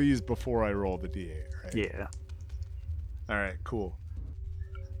roll these before I roll the D8, right? Yeah. All right, cool.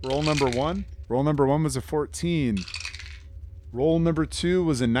 Roll number 1. Roll number 1 was a 14. Roll number 2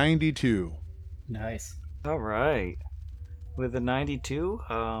 was a 92. Nice. All right. With a 92,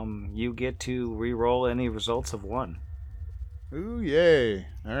 you get to re-roll any results of 1. Ooh, yay.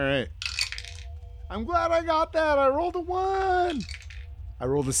 All right. I'm glad I got that. I rolled a 1. I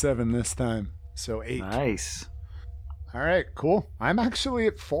rolled a 7 this time, so 8. Nice. All right, cool. I'm actually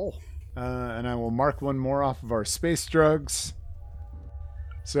at full. And I will mark one more off of our space drugs.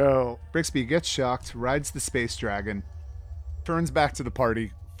 So, Brixby gets shocked, rides the space dragon, turns back to the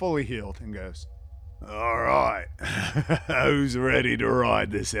party, fully healed, and goes, All right. Who's ready to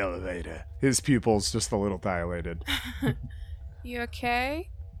ride this elevator? his pupils just a little dilated. You okay?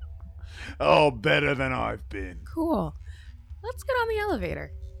 Oh, better than I've been. Cool. Let's get on the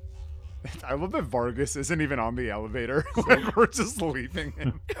elevator. I love that Vargas isn't even on the elevator. Like, we're just leaving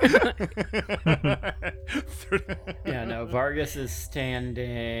him. Yeah, no, Vargas is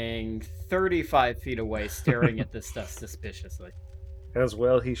standing 35 feet away, staring at this stuff suspiciously. As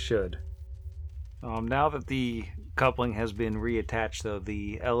well he should. Now that the coupling has been reattached, though,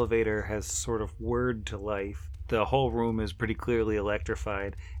 the elevator has sort of whirred to life. The whole room is pretty clearly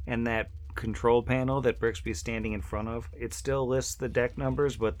electrified, and that control panel that Brixby's standing in front of, it still lists the deck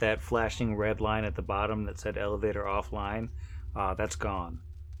numbers, but that flashing red line at the bottom that said elevator offline, that's gone.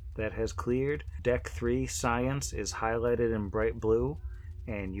 That has cleared. Deck 3 science is highlighted in bright blue,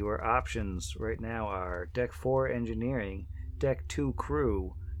 and your options right now are Deck 4 engineering, Deck 2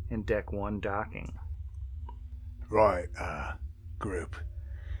 crew, and Deck 1 docking. Right, group.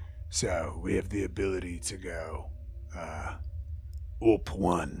 So we have the ability to go up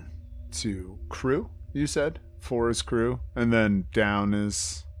 1. To crew, you said? 4 is crew, and then down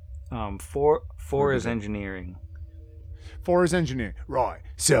is... 4 is engineering. 4 is engineering. Right,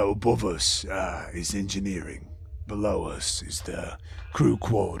 so above us is engineering. Below us is the crew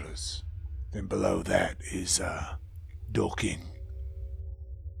quarters. Then below that is docking.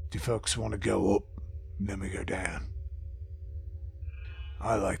 Do folks want to go up, and then we go down?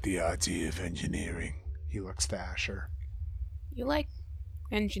 I like the idea of engineering. He looks to Asher. You like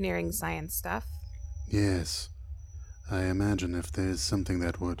engineering science stuff? Yes. I imagine if there's something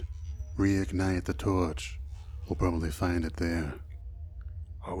that would reignite the torch, we'll probably find it there.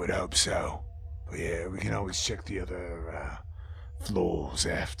 I would hope so. But yeah, we can always check the other floors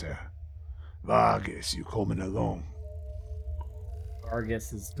after. Vargas, you coming along?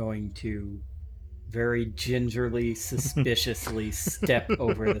 Vargas is going to very gingerly, suspiciously step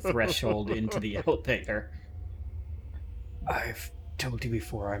over the threshold into the elevator. I've told you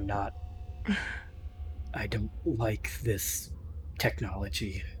before, I don't like this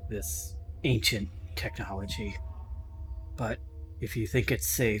technology, this ancient technology. But if you think it's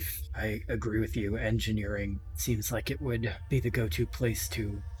safe, I agree with you. Engineering seems like it would be the go-to place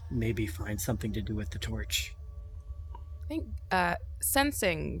to maybe find something to do with the torch. I think,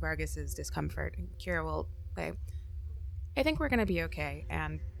 sensing Vargas's discomfort, Kira will say, I think we're going to be okay,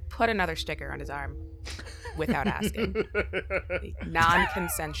 and put another sticker on his arm without asking. A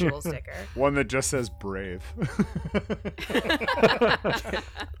non-consensual sticker. One that just says brave.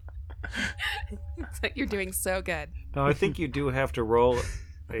 It's like, you're doing so good. No, I think you do have to roll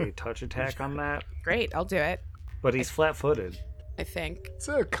a touch attack on that, Great, I'll do it. but he's flat-footed. I think. It's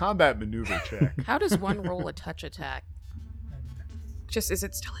a combat maneuver check. How does one roll a touch attack? Is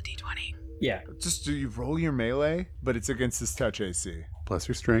it still a d20? Yeah. Just do you roll your melee, but it's against his touch AC. Plus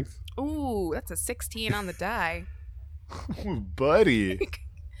your strength. Ooh, that's a 16 on the die. Ooh, buddy.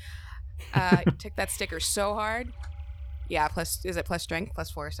 Took that sticker so hard. Yeah, is it plus strength?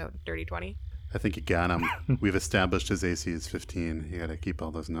 Plus 4, so dirty 20. I think you got him. We've established his AC is 15. You got to keep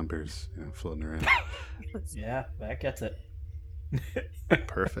all those numbers, floating around. Yeah, that gets it.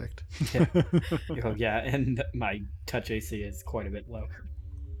 Perfect. Oh, yeah, and my touch AC is quite a bit lower.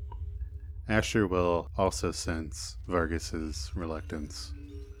 Asher will also sense Vargas's reluctance,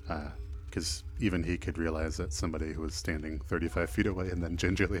 because even he could realize that somebody who was standing 35 feet away and then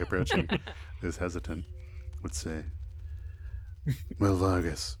gingerly approaching is hesitant, would say, "Well,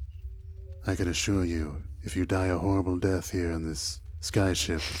 Vargas, I can assure you, if you die a horrible death here in this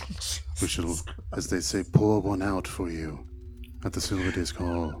skyship, we shall, as they say, pour one out for you at the Silver Disc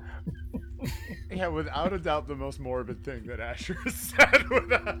Hall." Yeah, without a doubt, the most morbid thing that Asher has said.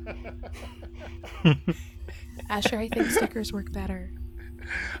 Asher, I think stickers work better.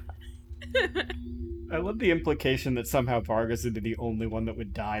 I love the implication that somehow Vargas would be the only one that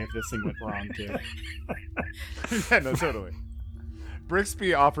would die if this thing went wrong, too. Yeah, no, totally.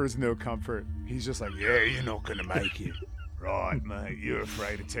 Brixby offers no comfort. He's just like, Yeah, you're not gonna make it. Right, mate, you're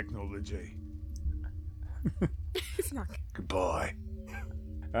afraid of technology. It's not. Goodbye.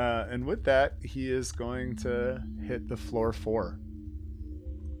 and with that, he is going to hit the floor 4.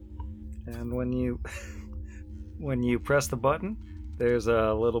 And when you press the button, there's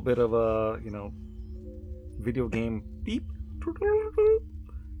a little bit of a video game beep,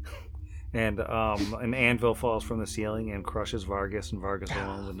 and an anvil falls from the ceiling and crushes Vargas, and Vargas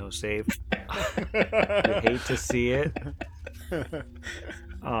alone with no save. I hate to see it.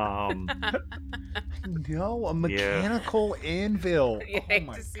 No, a mechanical anvil. You Oh hate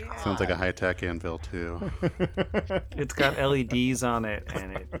my to see god. Sounds like a high-tech anvil, too. It's got LEDs on it,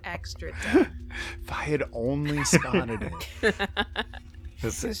 and it Extra dumb. If I had only spotted it.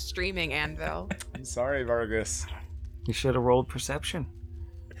 It's a streaming anvil. I'm sorry, Vargas. you should have rolled perception.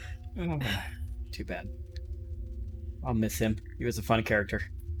 Too bad. I'll miss him. He was a fun character.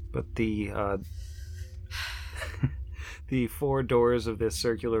 But the the 4 doors of this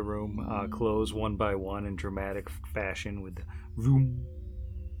circular room close one by one in dramatic fashion with the vroom,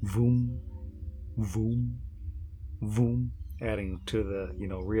 vroom, vroom, vroom, adding to the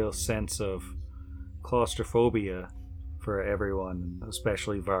real sense of claustrophobia for everyone,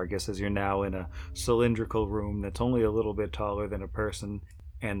 especially Vargas, as you're now in a cylindrical room that's only a little bit taller than a person,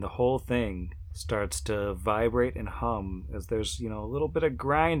 and the whole thing starts to vibrate and hum as there's, a little bit of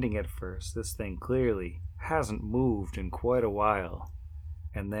grinding at first. This thing clearly hasn't moved in quite a while.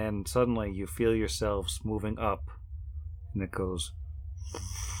 And then suddenly you feel yourselves moving up, and it goes...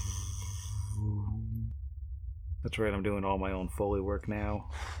 That's right, I'm doing all my own Foley work now.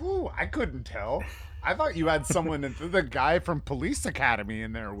 Whew, I couldn't tell. I thought you had someone, the guy from Police Academy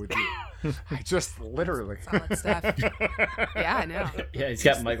in there with you. I just literally. Solid stuff. Yeah, I know. Yeah, he's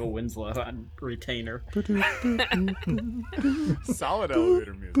got Michael Winslow on retainer. Solid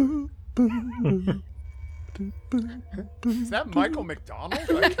elevator music. Is that Michael McDonald?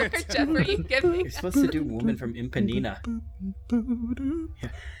 I can't tell. Jeff, are you kidding me? You're supposed to do Woman from Impanina.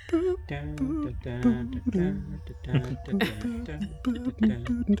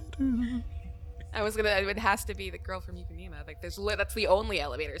 It has to be the girl from Ipanema. Like, that's the only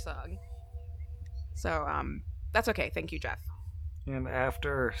elevator song. So, that's okay. Thank you, Jeff. And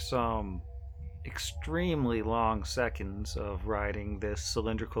after some extremely long seconds of riding this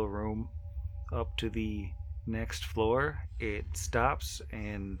cylindrical room up to the next floor, it stops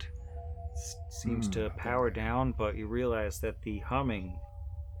and seems to power down, but you realize that the humming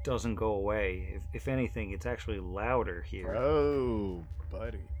doesn't go away. If anything, it's actually louder here. Oh,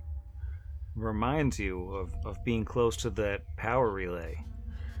 buddy. Reminds you of being close to that power relay.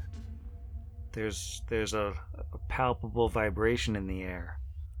 There's a palpable vibration in the air,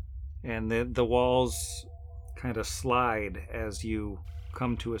 and the walls kind of slide as you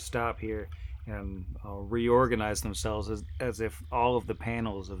come to a stop here and reorganize themselves as if all of the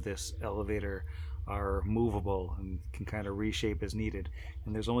panels of this elevator are movable and can kind of reshape as needed.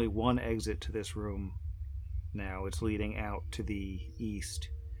 And there's only one exit to this room now. It's leading out to the east.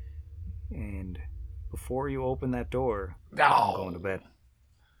 And before you open that door, I'm going to bed.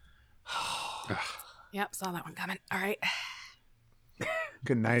 Yep, saw that one coming. All right.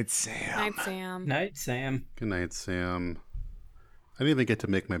 Good night, Sam. Night, Sam. Night, Sam. Good night, Sam. I didn't even get to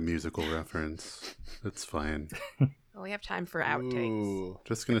make my musical reference. It's fine. Well, we have time for outtakes. Ooh.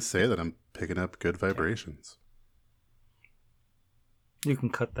 Just gonna say that I'm picking up good vibrations. You can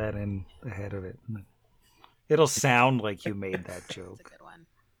cut that in ahead of it. It'll sound like you made that joke. That's a good one.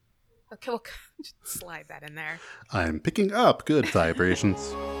 Okay, we'll just slide that in there. I'm picking up good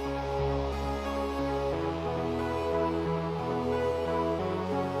vibrations.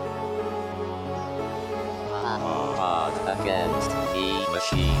 Odds Against the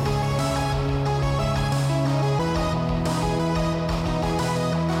Machine.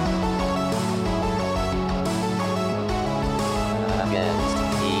 Against the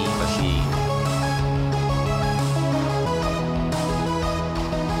Machine.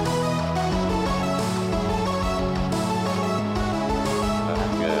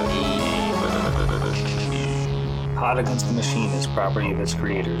 Pod Against the Machine is property of its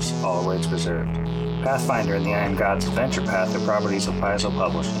creators, all rights reserved. Pathfinder and the Iron Gods Adventure Path are properties of Paizo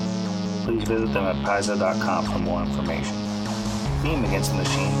Publishing. Please visit them at paizo.com for more information. Theme Against the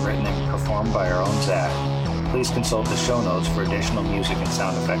Machine, written and performed by our own Zach. Please consult the show notes for additional music and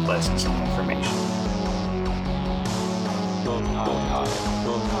sound effect licensing information.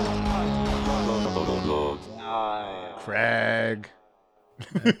 Craig.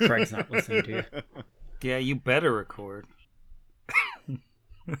 Craig's not listening to you. Yeah, you better record.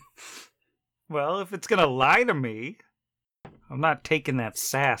 Well, if it's gonna lie to me, I'm not taking that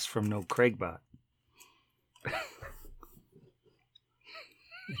sass from no Craigbot.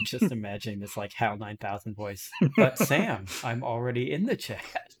 Just imagining this like HAL 9000 voice. But Sam, I'm already in the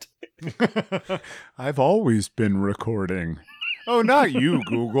chat. I've always been recording. Oh, not you,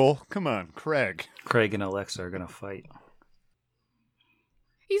 Google. Come on, Craig. Craig and Alexa are gonna fight.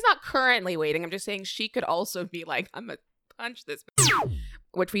 He's not currently waiting. I'm just saying she could also be like, I'm gonna punch this,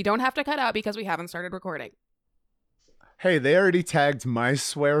 which we don't have to cut out because we haven't started recording. Hey, they already tagged my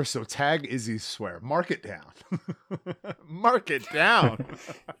swear, so tag Izzy's swear. Mark it down. Mark it down.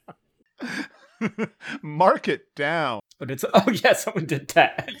 Mark it down. But it's, oh yeah, someone did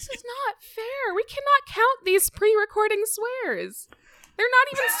that. This is not fair. We cannot count these pre-recording swears. They're not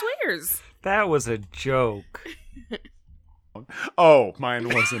even swears. That was a joke. Oh, mine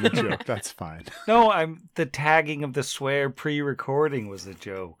wasn't a joke. That's fine. No, the tagging of the swear pre-recording was a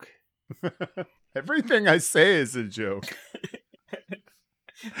joke. Everything I say is a joke.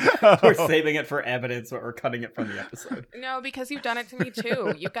 We're saving it for evidence or cutting it from the episode. No, because you've done it to me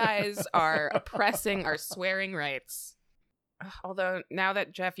too. You guys are oppressing our swearing rights. Although, now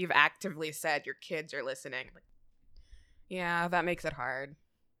that, Jeff, you've actively said your kids are listening. Yeah, that makes it hard.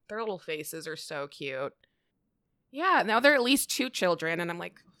 Their little faces are so cute. Yeah, now they're at least 2 children, and I'm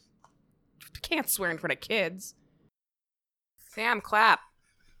like, can't swear in front of kids. Sam, clap.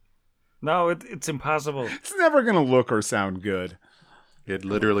 No, it's impossible. It's never going to look or sound good. It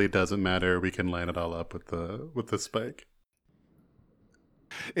literally doesn't matter. We can line it all up with the spike.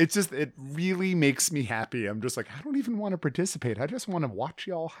 It really makes me happy. I'm just like, I don't even want to participate. I just want to watch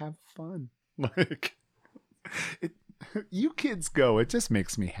y'all have fun. Like, you kids go. It just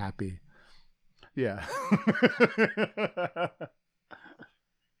makes me happy. Yeah.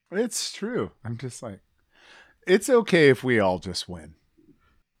 It's true. I'm just like, it's okay if we all just win.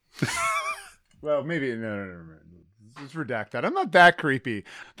 Well, maybe no. Just redact that. I'm not that creepy.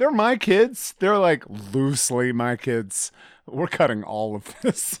 They're my kids. They're like loosely my kids. We're cutting all of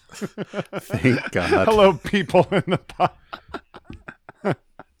this. Thank God. Hello, people in the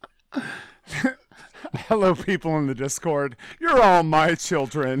Hello, people in the Discord. You're all my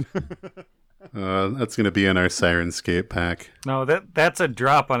children. That's going to be in our Sirenscape pack. No, that's a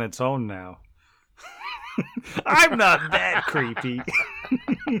drop on its own now. I'm not that creepy.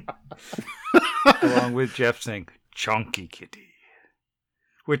 Along with Jeff saying, Chunky Kitty,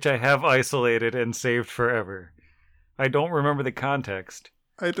 which I have isolated and saved forever. I don't remember the context.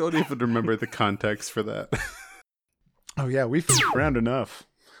 I don't even remember the context for that. Oh yeah, we've f***ed around enough.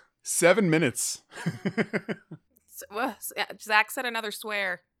 7 minutes. Zach said another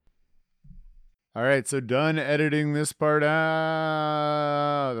swear. All right, so done editing this part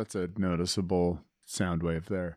out. That's a noticeable sound wave there.